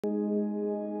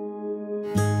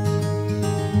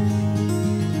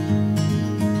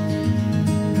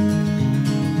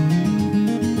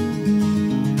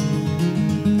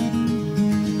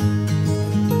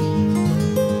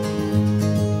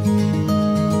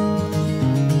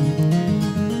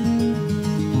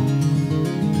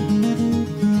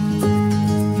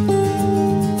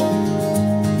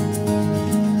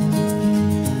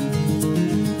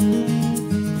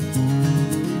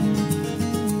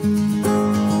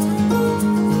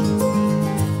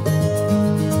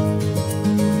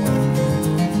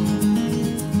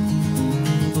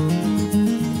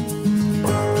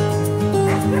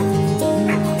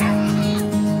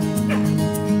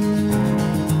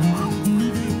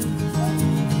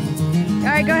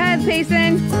right, go ahead,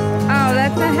 Payson. Oh,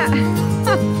 that's not how.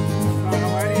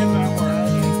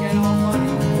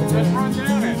 Just run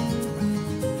down it.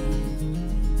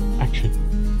 Action.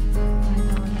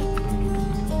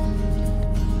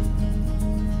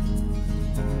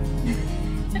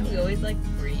 We always like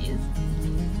freeze.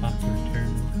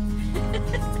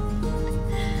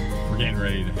 We're getting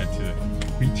ready to head to the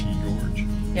Quechee gorge.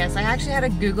 Yes, I actually had to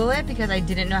Google it because I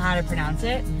didn't know how to pronounce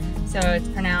it. So it's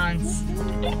pronounced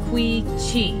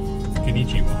Quechee.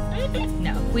 Konnichiwa.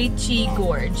 No, Quechee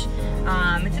Gorge.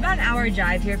 It's about an hour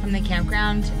drive here from the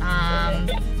campground. I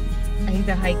think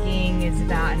the hiking is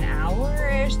about an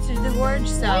hour-ish to the gorge,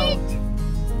 so...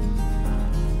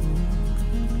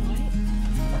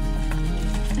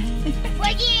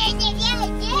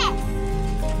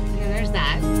 Yeah, there's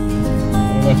that.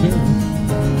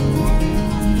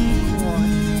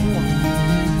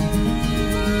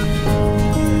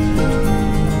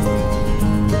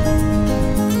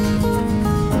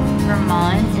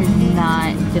 Vermont is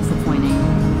not disappointing.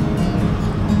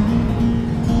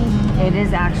 It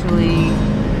is actually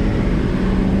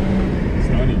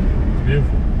Sunny. It's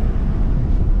beautiful.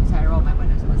 sorry, I rolled my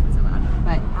window so it wasn't so loud.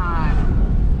 But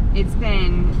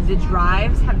the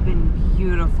drives have been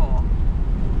beautiful.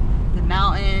 The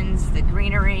mountains, the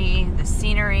greenery, the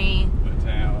scenery. The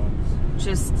towns.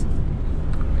 Just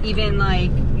even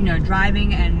like, you know,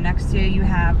 driving and next to you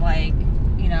have like,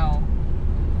 you know,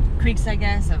 creeks, I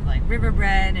guess, of like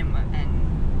riverbed and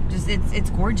just it's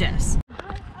gorgeous.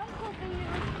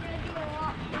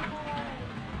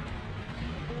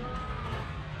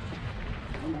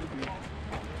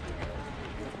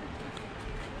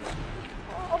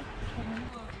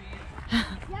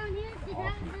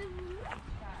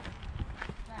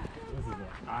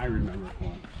 I remember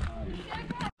one.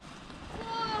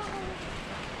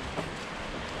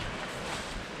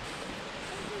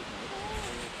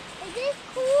 Is this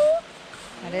cool?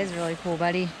 That is really cool,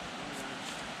 buddy.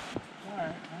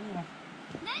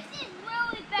 This is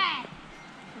really bad.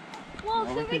 Well,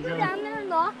 should we go down there and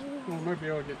look? Well, we might be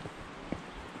able to get.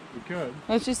 We could.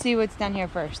 Let's just see what's down here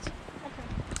first.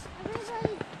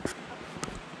 Everybody.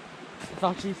 I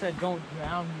thought she said don't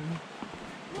drown me.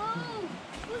 Whoa.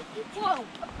 Whoa.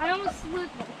 I almost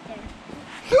slipped right there.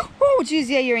 Oh, jeez,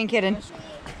 yeah, you ain't kidding.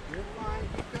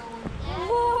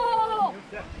 Whoa.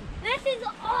 This is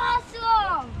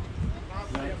awesome.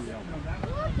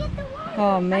 Look at the water.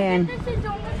 Oh, man. I think this is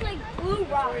almost like blue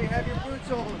rock. Have your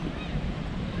boots on.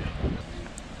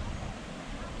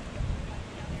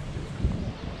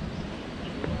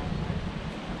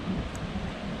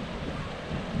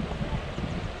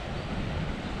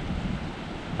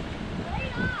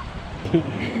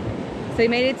 So we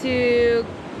made it to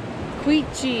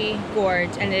Quechee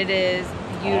Gorge, and it is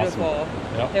beautiful.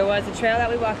 Awesome. Yep. There was a trail that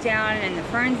we walked down, and the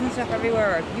ferns and stuff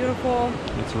everywhere are beautiful.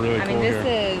 It's really cool. I mean, this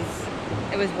here.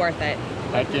 it was worth it.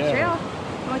 Heck The yeah. trail,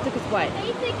 oh, it took us what,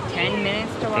 10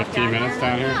 minutes to walk 15 down minutes here?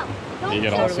 down here. You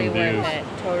get Totally awesome worth views it.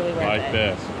 Totally worth like it.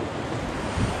 this.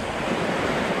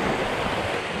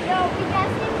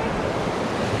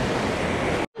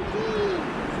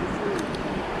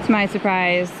 To my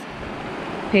surprise,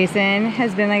 Payson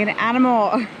has been like an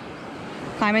animal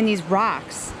climbing these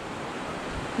rocks.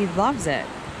 He loves it.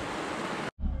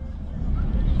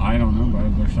 I don't know,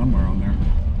 but they're somewhere on there.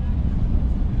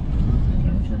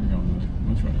 Okay, which way are we going?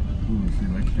 Which way? Ooh, see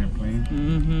Lake Champlain?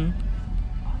 Mm-hmm.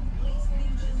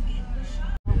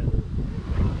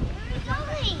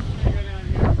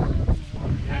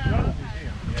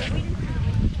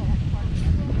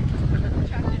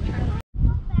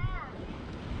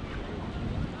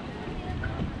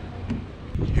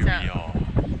 Here we are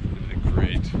in the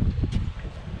great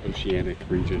oceanic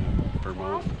region of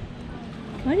Vermont.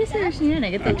 Why do you say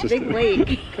oceanic? It's a Just big lake.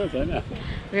 Because I know.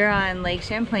 We're on Lake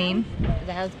Champlain. Is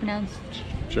that how it's pronounced?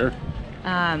 Sure.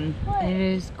 And it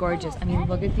is gorgeous. I mean,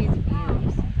 look at these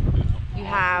views. You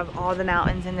have all the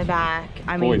mountains in the back.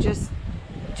 I mean, Boy.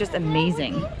 just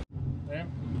amazing.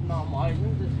 Not my this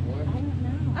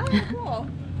one. Oh, cool.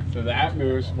 So that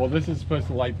moves. Well, this is supposed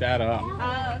to light that up.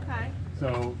 Oh, okay.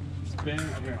 So spin.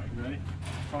 Here, you ready?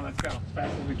 Come on, let's go as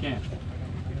fast as we can.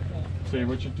 So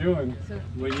what you're doing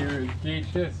when you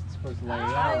engage this, it's supposed to light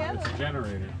it out. yeah. It's a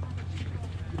generator.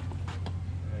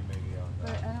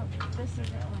 But this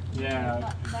isn't working.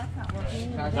 Yeah. That's not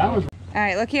working. That was. All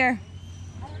right, look here.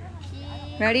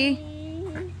 Ready?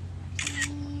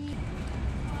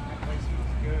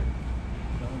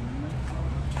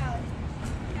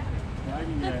 I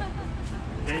can get a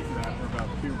case of that for about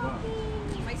 $2.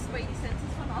 My spidey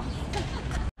senses went off.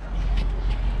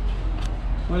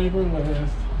 Flavor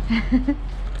list.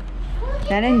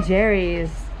 Ben and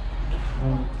Jerry's.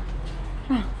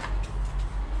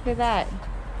 at that.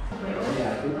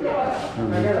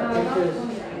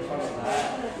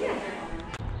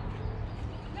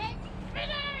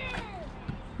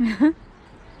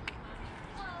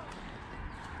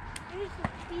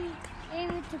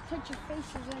 Able to put your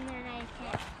faces in there and I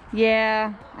can't.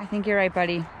 Yeah, I think you're right,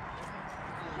 buddy.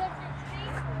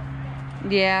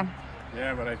 Yeah.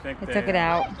 Yeah, but I think they took it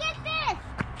out. Look at this!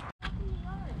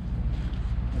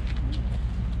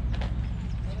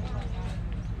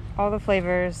 All the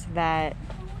flavors that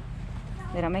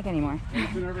they don't make anymore.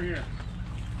 Listen over here.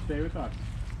 Stay with us.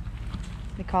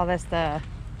 We call this the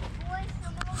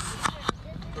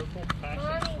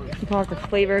we call it the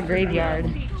flavor graveyard.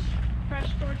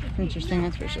 Interesting,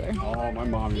 that's for sure. Oh, my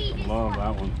mom used to love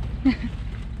that one.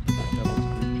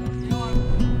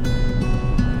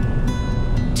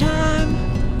 Time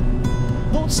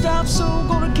won't stop, so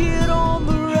gonna get on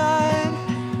the ride,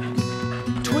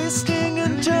 twisting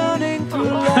and turning through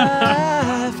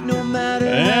life. No matter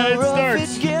how rough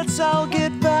it gets, I'll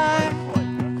get by.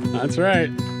 That's right.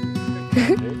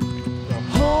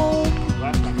 Home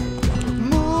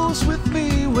moves with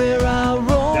me where I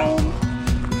roam.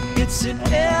 It's in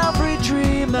every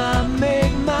dream I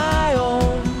make my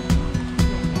own.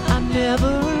 I'm never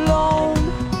alone.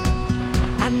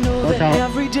 I know that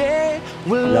every day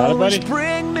will always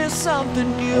bring me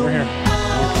something new. Over here.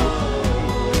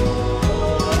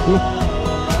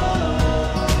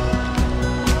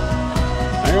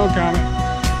 Hang on, Comet.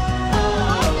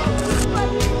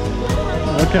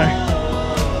 Okay.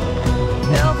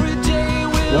 Every day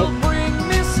will bring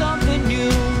me something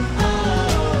new.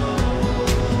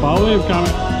 Follow him,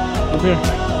 Comet. Up here.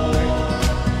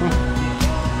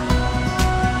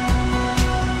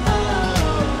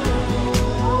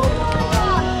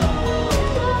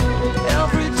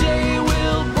 Every day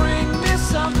will bring me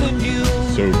something new.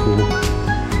 So cool.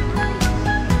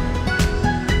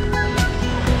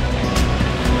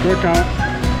 Good, Comet.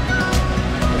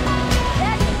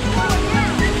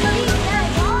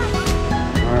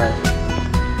 All right.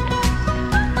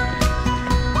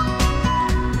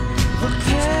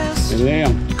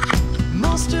 Damn.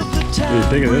 Most of the time you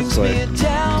take it this way.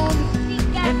 Down,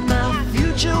 and my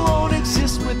future won't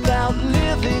exist without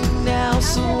living now.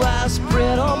 So I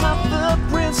spread all my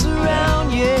footprints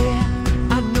around, yeah.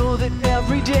 I know that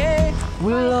every day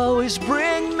will always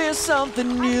bring me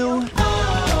something new.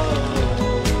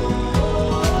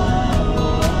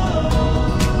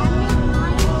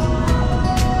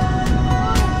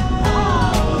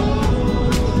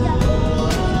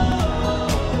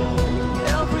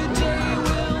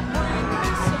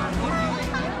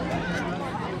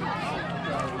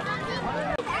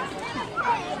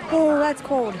 Oh, that's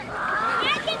cold.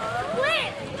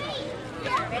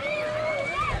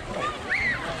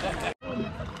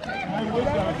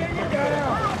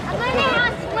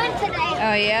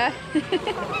 Oh yeah?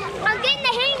 I'm getting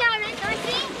the hang of it,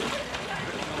 Dorothy.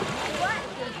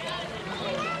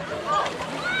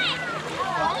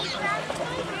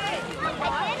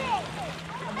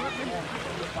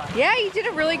 Yeah, you did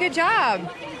a really good job.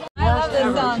 I love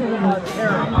this song.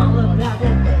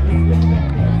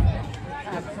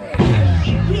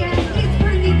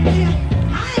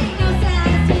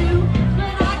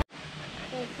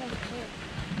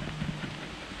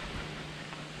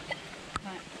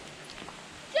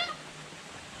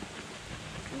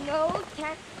 No,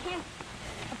 can't.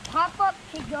 A pop-up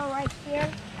could go right here.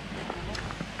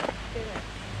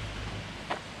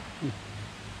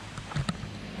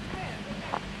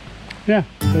 Yeah,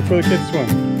 that's where the kids swim.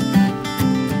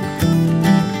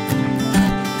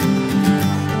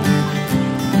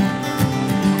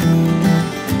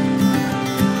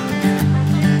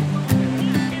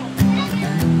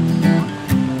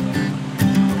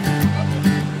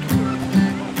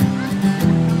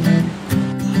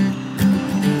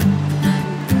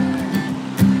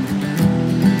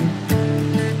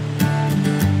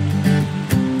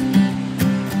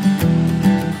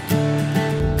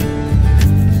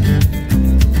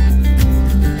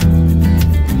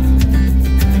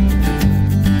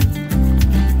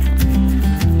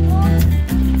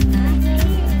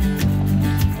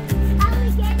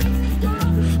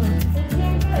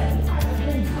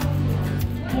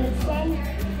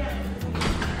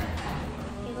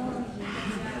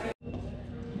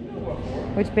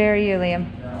 Which bear are you, Liam?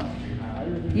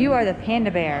 You are the panda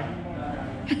bear.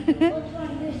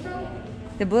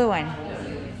 The blue one.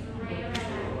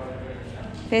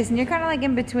 Jason, you're kind of like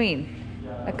in between.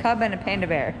 A cub and a panda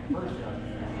bear.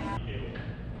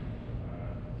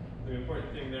 The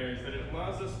important thing there is that it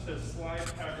allows us to slide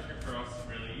fabric across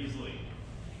really easily.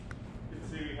 You can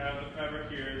see we have the fabric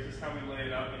here. This is how we lay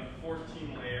it out in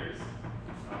 14 layers,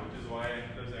 which is why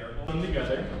those air holes. them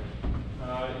together.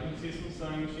 You can see some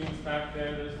sewing machines back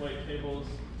there. There's white tables.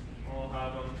 I'll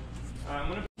have them. I'm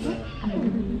gonna.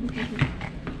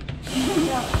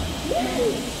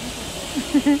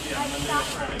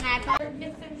 You're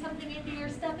mixing something into your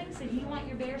stuffing, so you want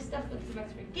your bear stuffed with some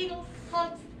extra giggles,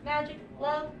 hugs, magic,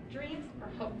 love, dreams, or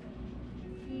hope?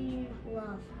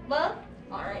 Love. Love?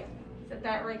 Alright. Set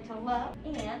that right to love.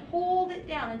 And hold it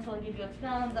down until I give you a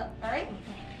thumbs up. Alright?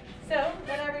 So,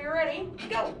 whenever you're ready,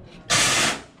 go!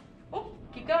 Oh,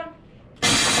 keep going.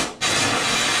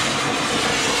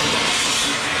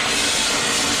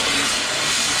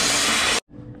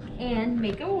 And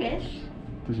make a wish.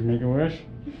 Did you make a wish?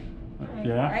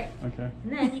 Yeah? Alright. Okay.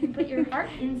 And then you can put your heart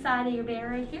inside of your bear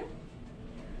right here.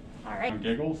 Alright.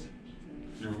 Giggles?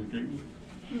 You're giggles?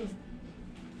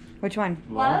 Which one?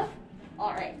 Love?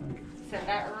 Alright. Set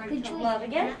that right to love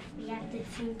again. Yeah,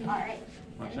 Alright.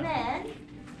 And then,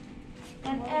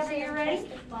 whenever you're ready,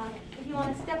 if you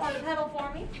want to step on the pedal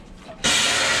for me.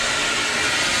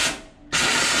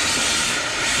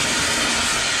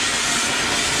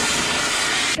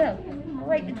 So,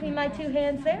 right between my two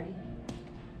hands there.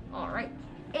 Alright.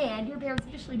 And your bear was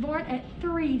officially born at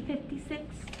 3:56,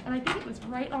 and I think it was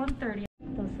right on 30.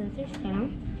 Those scissors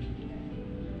down.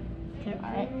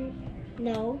 Alright.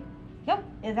 No. Nope,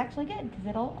 it's actually good because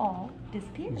it'll all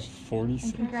disappear. 46.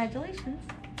 And congratulations,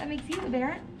 that makes you a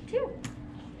bear too.